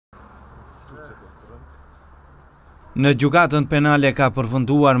Në gjykatën penale ka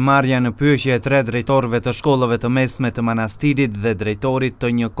përfunduar marrja në pyetje e 3 drejtorëve të shkollave të mesme të manastirit dhe drejtorit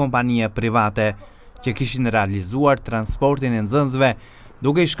të një kompanie private që kishin realizuar transportin e nxënësve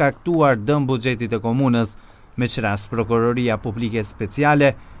duke i shkaktuar dëm buxhetit të komunës, me që rast prokuroria publike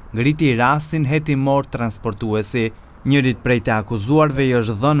speciale ngriti rastin hetimor transportuesi. Njërit prej të akuzuarve i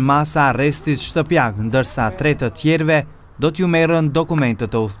është dhënë masa arrestit shtëpiak, ndërsa 3 të tjerëve do t'ju merren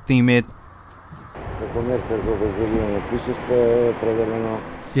dokumentet të udhëtimit.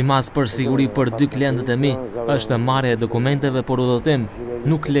 Si mas për siguri për 2 klientët e mi, është marrja e dokumenteve për udhëtim.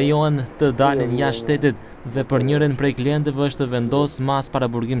 Nuk lejohen të dalin jashtë shtetit dhe për njërin prej klientëve është vendos mas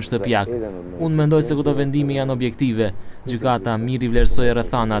paraburgim shtëpiak. Unë mendoj se këto vendime janë objektive. Gjykata mirë i vlerësoi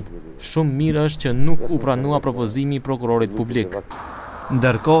rrethanat. Shumë mirë është që nuk u pranua propozimi i prokurorit publik.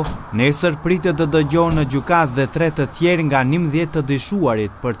 Ndërkohë, nesër pritet të dëgjohen në gjykatë dhe 3 të tjerë nga 11 të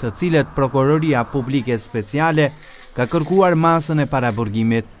dyshuarit, për të cilët prokuroria publike speciale ka kërkuar masën e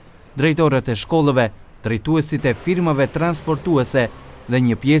paraburgimit. Drejtorët e shkollëve, drejtuesit e firmave transportuese dhe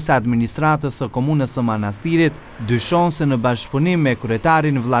një pjesë administratës së komunës së Manastirit dyshon se në bashkëpunim me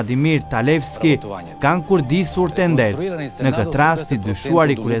kryetarin Vladimir Talevski kanë kurdisur tendet. Në këtë rast, i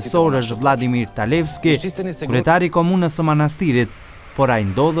dyshuari kryesor është Vladimir Talevski, kryetari i komunës së Manastirit, por ai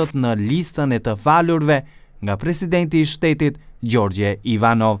ndodhet në listën e të falurve nga presidenti i shtetit Gjorgje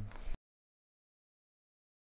Ivanov.